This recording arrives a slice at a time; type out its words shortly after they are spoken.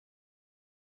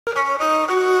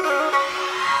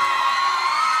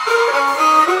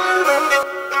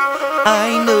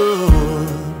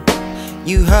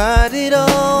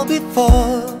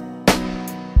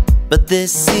but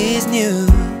this is new.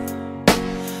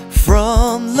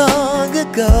 From long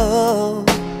ago,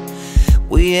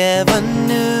 we ever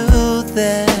knew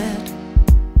that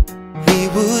we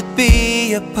would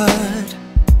be apart.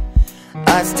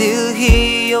 I still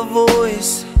hear your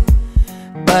voice,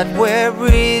 but where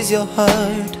is your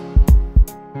heart?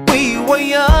 We were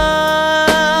young,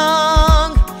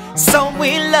 so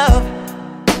we loved,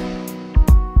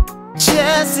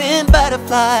 chasing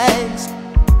butterflies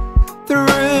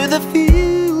through the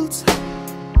fields.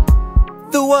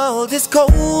 The world is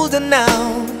colder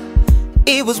now,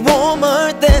 it was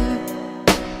warmer then.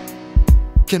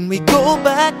 Can we go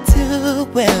back to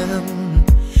when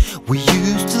we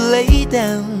used to lay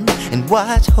down and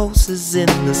watch horses in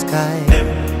the sky?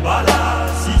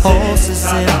 Horses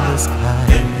in the sky.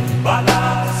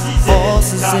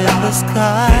 Horses in the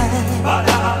sky.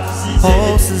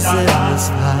 Horses in the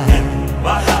sky.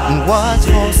 And watch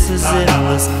horses in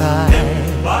the sky.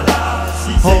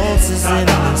 Horses in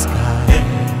the sky.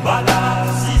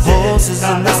 Horses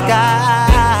in the sky.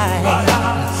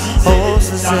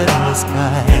 Horses in the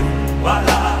sky.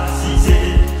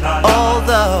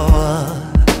 Although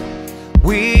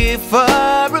we're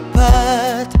far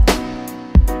apart,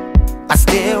 I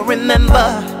still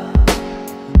remember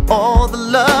all the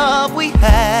love we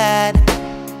had.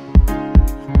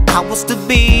 I was to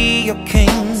be your king,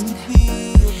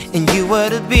 and you were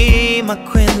to be my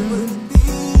queen.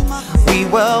 We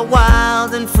were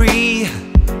wild and free,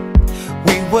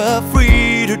 we were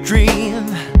free to dream.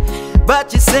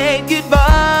 But you said goodbye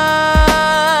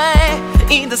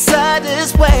in the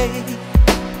saddest way.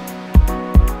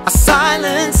 A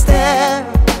silent stare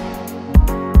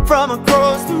from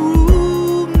across the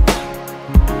room.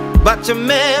 But your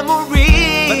memory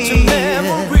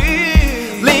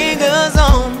lingers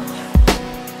on.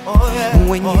 Oh, yeah.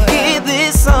 When you hear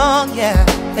this song, yeah,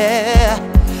 yeah,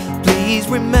 please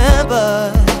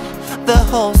remember the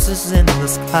horses in the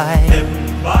sky.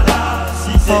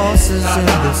 Horses in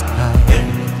the sky.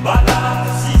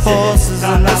 Horses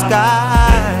in the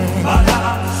sky.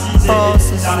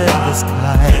 Horses in the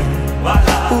sky.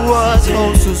 What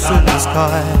horses in the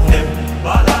sky?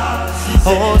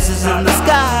 Horses in the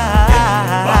sky.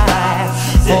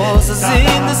 Horses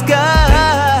in the sky.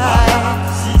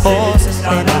 Horses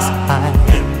in the sky.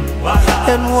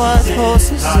 And what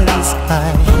horses in the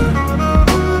sky?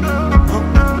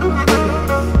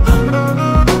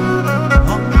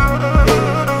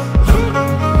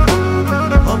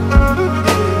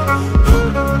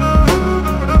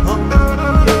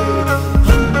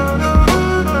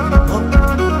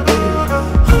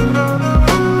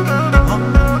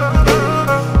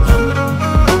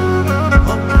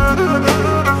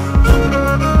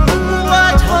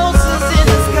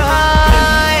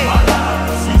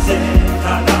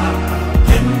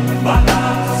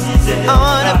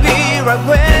 Right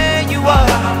where you are.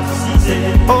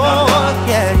 Oh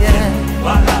yeah, yeah.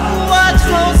 Watch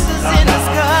horses in the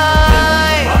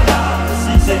sky.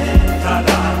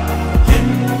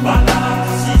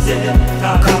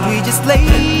 Could we just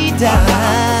lay down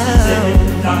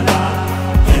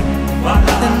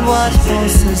and watch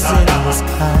horses in the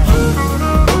sky?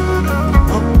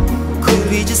 Could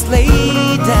we just lay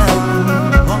down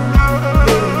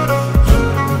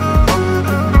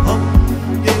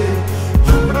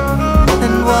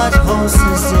watch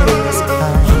horses in the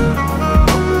sky?